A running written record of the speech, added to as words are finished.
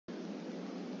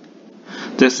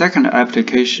The second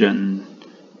application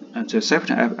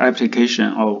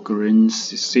of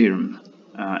Green's theorem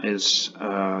is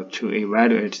to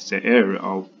evaluate the area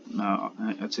of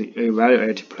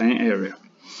plane area.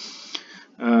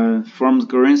 From the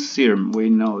Green's theorem, we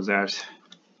know that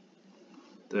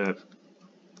the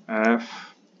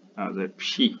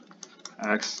P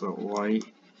x y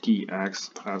dx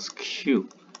plus q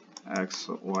x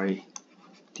y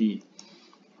dy,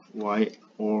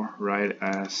 or write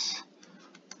as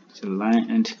the line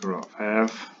integral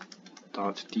f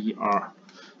dot dr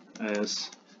as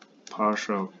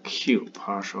partial q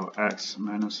partial x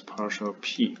minus partial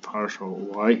p partial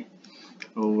y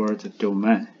over the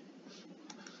domain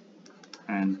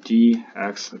and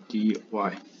dx dy.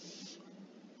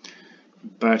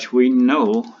 But we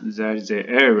know that the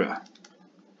area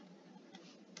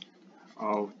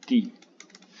of D,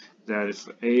 that is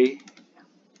A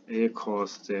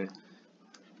equals the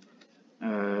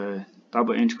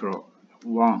double integral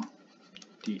 1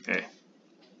 dA.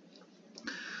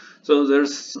 So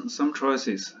there's some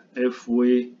choices. If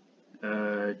we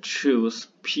choose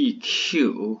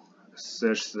PQ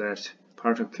such that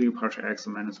partial Q partial X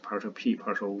minus partial P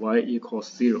partial Y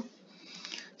equals 0.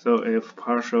 So if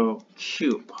partial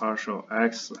Q partial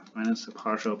X minus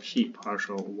partial P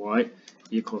partial Y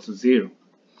equals 0,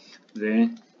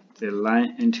 then the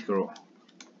line integral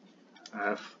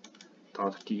f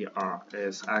dot dr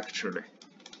is actually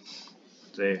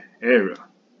the area.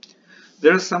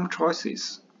 There are some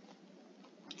choices.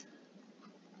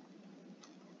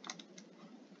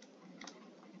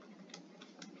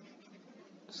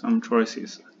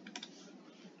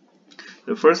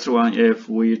 The first one, if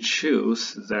we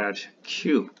choose that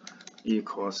Q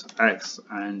equals X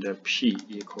and P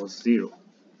equals 0,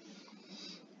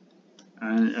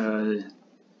 and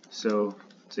so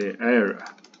the area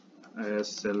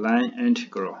is the line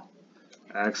integral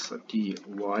x dy.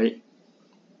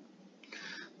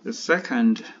 The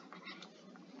second,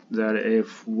 that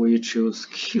if we choose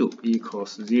Q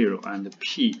equals 0 and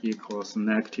P equals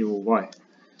negative y,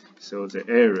 so the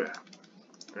area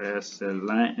is the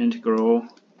line integral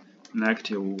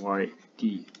negative y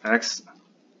dx,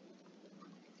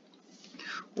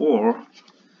 or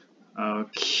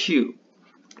Q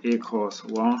equals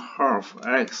 1/2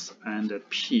 x and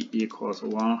P equals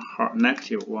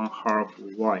negative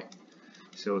 1/2 y,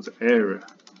 so the area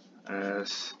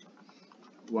is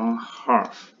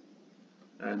 1/2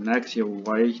 negative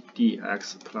y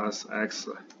dx plus x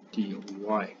dy.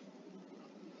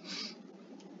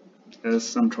 There's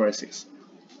some choices.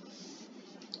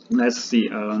 Let's see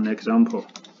an example.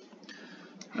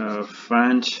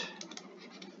 Find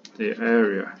the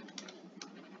area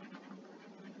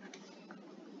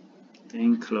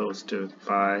enclosed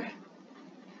by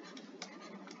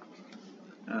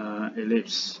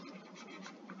ellipse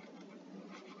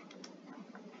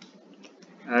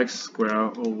x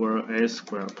squared over a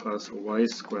squared plus y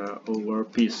squared over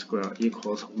b squared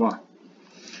equals 1.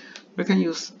 We can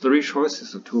use three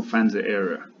choices to find the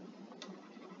area.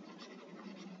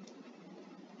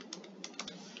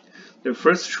 The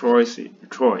first choice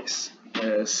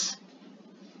is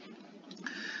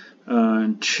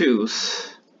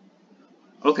choose.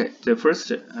 Okay, the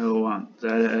first one,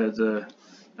 that is the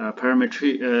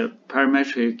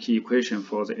parametric equation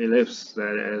for the ellipse,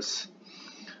 that is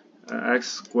x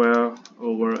squared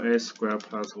over a squared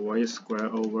plus y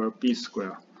squared over b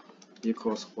squared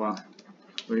equals 1.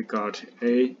 We got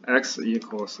x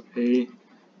equals a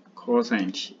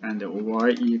cosine t and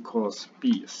y equals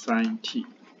b sine t,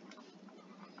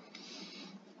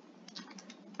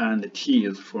 and t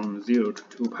is from 0 to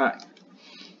 2 pi.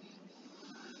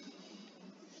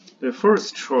 The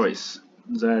first choice,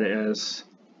 that is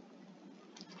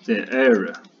the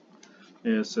area,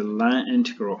 is the line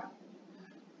integral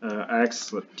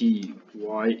x dy.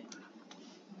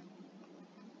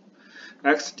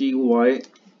 X dy,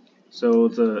 so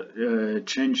the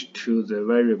change to the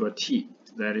variable t,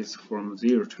 that is from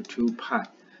 0 to 2 pi.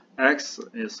 X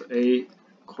is a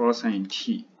cosine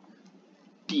t,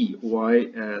 dy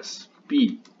is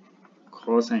b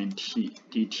cosine t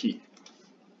dt.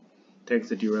 Take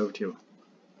the derivative.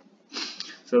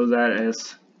 So that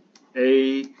is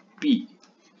ab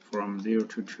from 0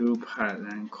 to 2 pi,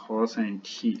 then cosine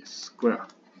t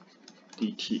squared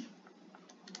dt.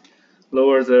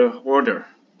 Lower the order.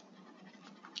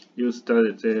 You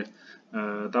study the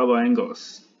double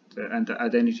angles and the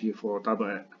identity for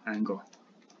double angle.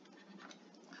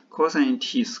 Cosine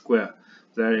t squared,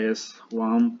 that is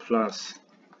 1 plus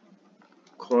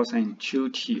cosine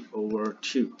 2t over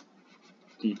 2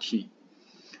 dt.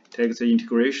 Take the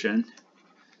integration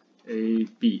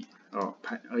ab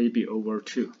over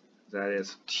 2, that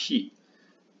is t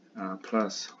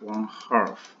plus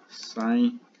 1/2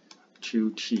 sine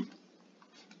 2t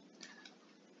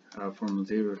from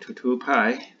 0 to 2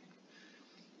 pi,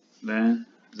 then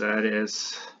that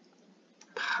is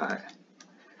pi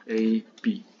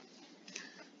AB.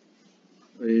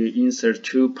 We insert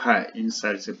 2 pi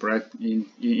inside the bracket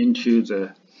into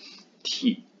the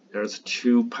t. There's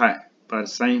 2 pi, but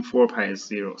sine 4 pi is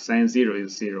 0. Sine 0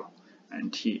 is 0,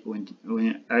 and t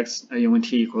when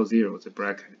t equals 0, the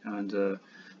bracket and the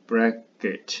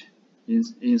bracket and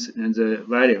the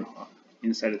value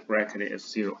inside the bracket is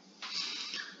 0.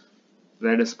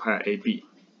 That is pi AB.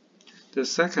 The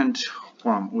second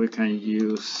one, we can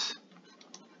use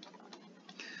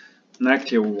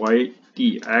negative y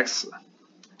dx.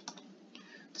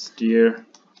 Still,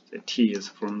 the t is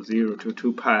from 0 to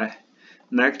 2 pi.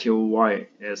 Negative y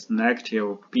is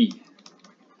negative b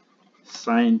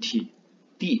sine t.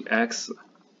 Dx,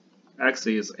 x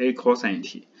is a cosine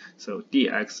t, so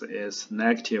dx is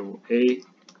negative a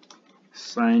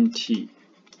sine t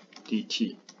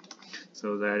dt.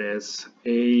 So that is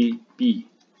ab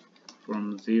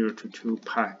from 0 to 2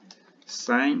 pi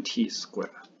sine t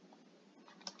squared.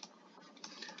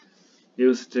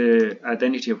 Use the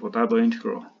identity for double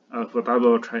integral, for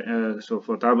double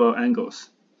angles.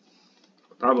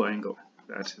 For double angle,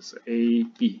 that is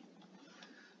AB.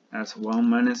 That's 1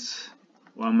 minus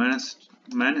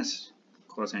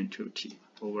cosine 2t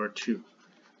over 2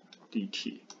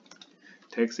 dt.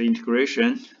 Take the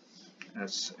integration.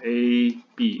 That's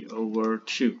AB over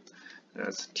 2.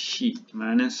 That's t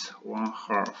minus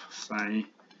 1/2 sine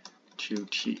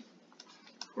 2t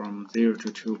from 0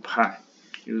 to 2 pi.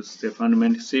 Use the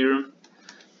fundamental theorem.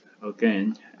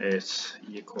 Again, it's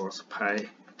equals pi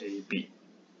AB.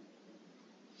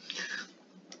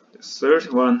 The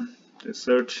third one,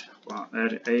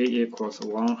 at a equals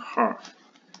 1/2.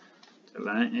 The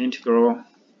line integral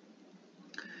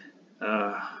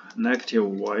negative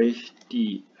y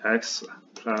dx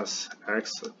plus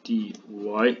x dy.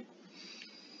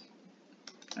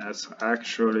 That's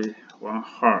actually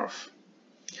 1/2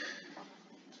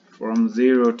 from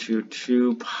 0 to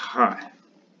 2 pi.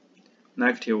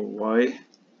 Negative y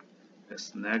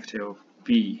is negative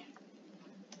b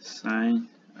sine,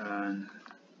 and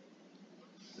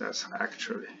that's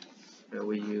actually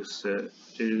we use the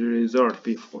result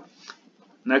before.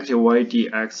 Negative y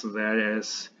dx, that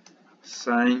is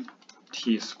sine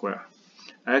t squared.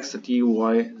 X dy,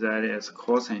 that is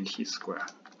cosine t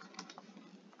squared.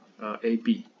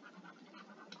 AB.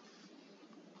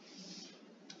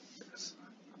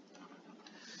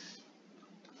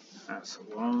 That's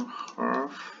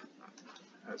 1/2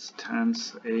 as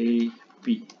times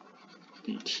AB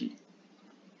dt.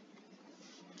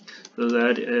 So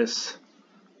that is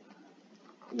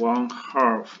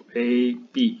 1/2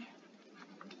 AB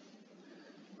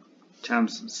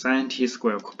times sine t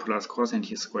squared plus cosine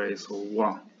t squared is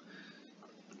 1.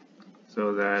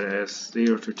 So that is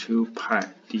 0 to 2 pi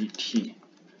dt.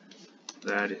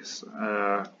 That is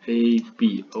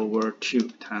AB over 2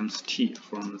 times t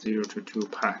from 0 to 2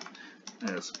 pi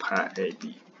as pi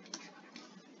AB.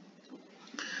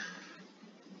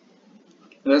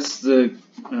 That's the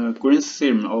Green's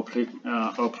theorem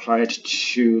applied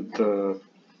to the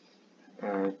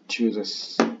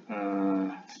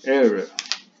area,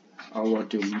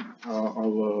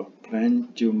 our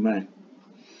plane domain.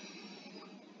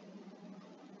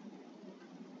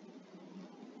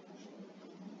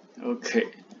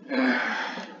 Okay,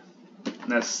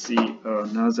 let's see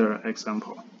another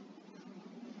example.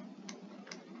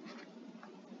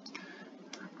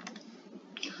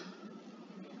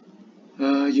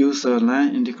 Use a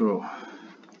line integral.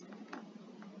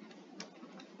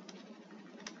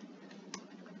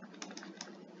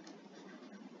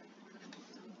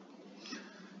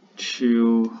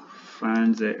 To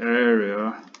find the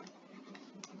area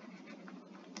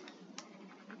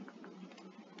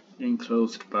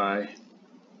enclosed by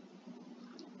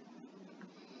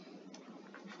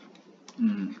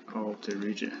of the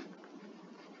region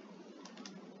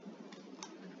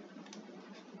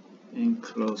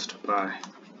enclosed by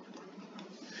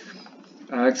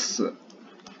x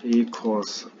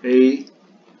equals a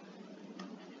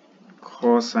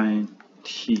cosine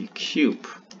t cube,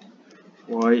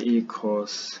 y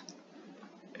equals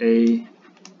a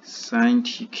sine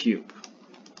t cube,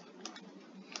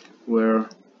 where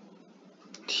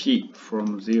t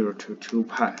from 0 to 2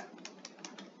 pi.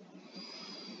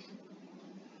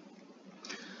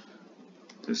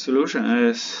 The solution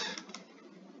is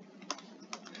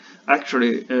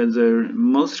actually the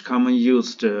most common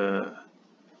used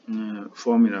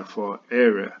formula for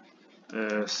area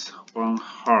is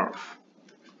 1/2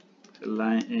 the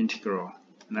line integral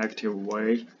negative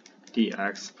y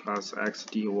dx plus x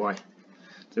dy.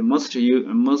 The most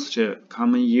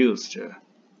common used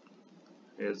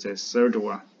is the third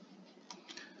one.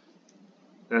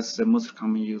 That's the most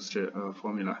common used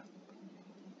formula.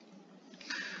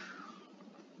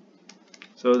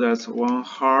 So that's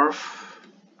 1/2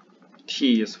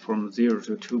 t is from 0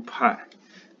 to 2 pi.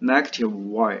 Negative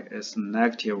y is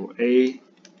negative a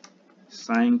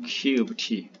sine cube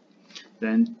t.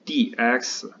 Then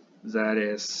dx, that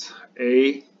is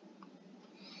a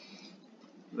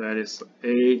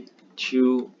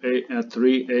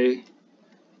 3a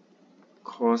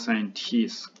cosine t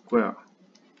square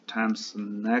times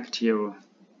negative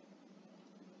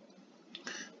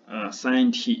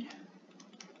sine t.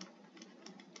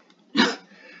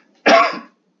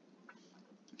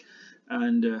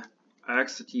 And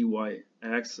x dy,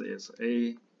 x is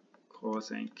a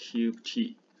cosine cube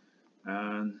t,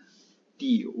 and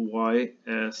dy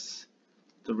is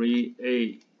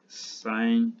 3a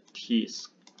sine t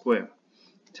square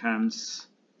times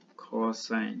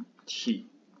cosine t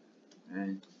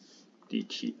and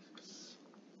dt.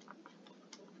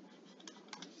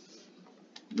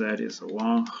 That is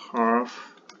 1/2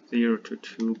 0 to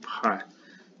 2 pi.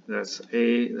 That's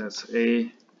a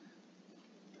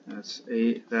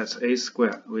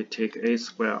square. We take a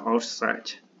square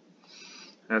outside.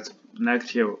 That's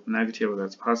negative,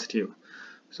 that's positive.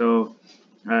 So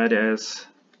that is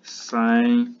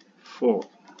sine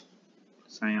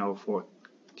of 4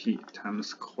 t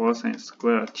times cosine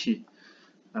square t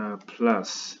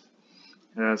plus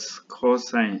that's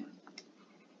cosine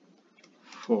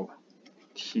 4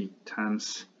 t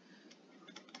times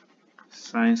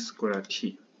sine square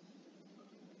t.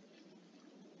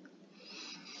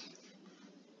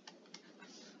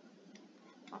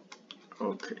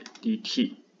 Okay,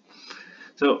 dt.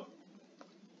 So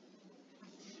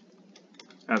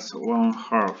that's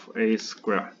 1/2 a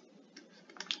square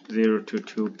 0 to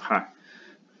 2 pi.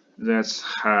 That's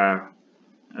have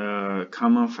a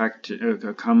common factor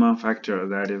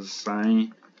that is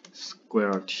sine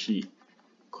square t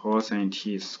cosine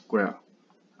t square,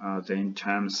 then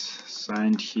times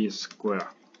sine t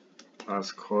square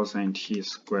plus cosine t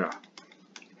square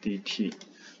dt.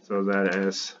 So that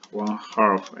is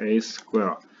 1/2 a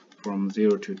square from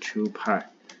 0 to 2 pi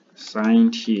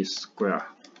sine t square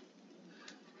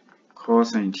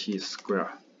cosine t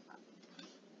square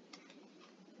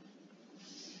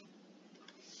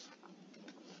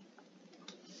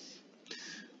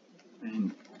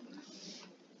and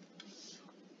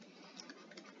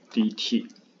dt.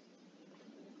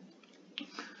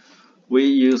 We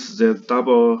use the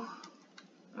double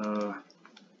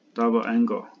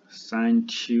angle sine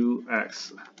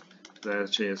 2x,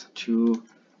 that is 2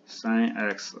 sine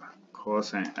x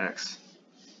cosine x.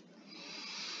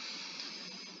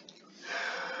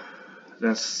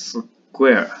 That's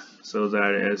square, so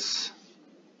that is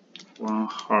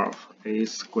 1/2 a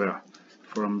square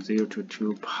from 0 to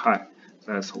 2 pi.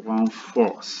 That's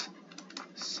 1/4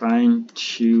 sine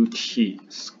 2t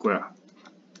square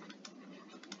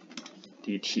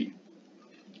dt.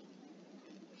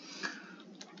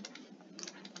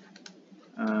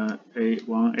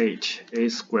 1/8 a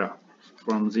square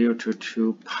from 0 to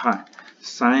 2 pi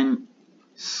sine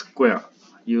square.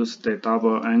 Use the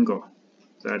double angle,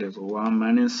 that is 1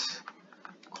 minus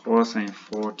cosine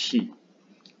 4t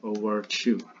over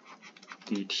 2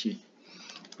 dt.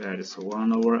 That is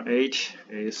 1/8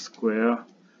 a square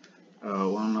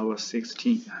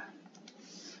 1/16.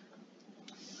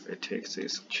 It takes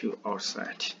this 2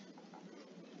 outside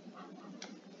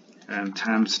and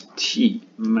times t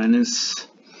minus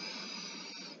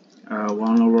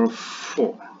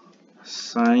 1/4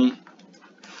 sine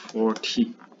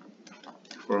 4t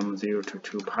from 0 to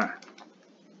 2 pi.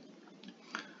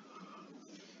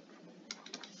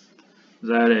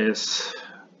 That is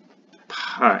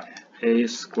pi a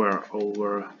square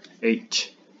over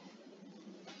 8.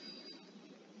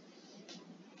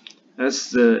 That's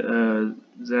the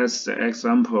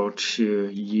example to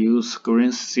use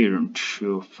Green's theorem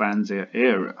to find the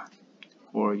area,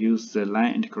 or use the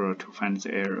line integral to find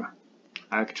the area.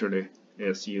 Actually,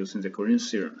 it's using the Green's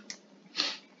theorem.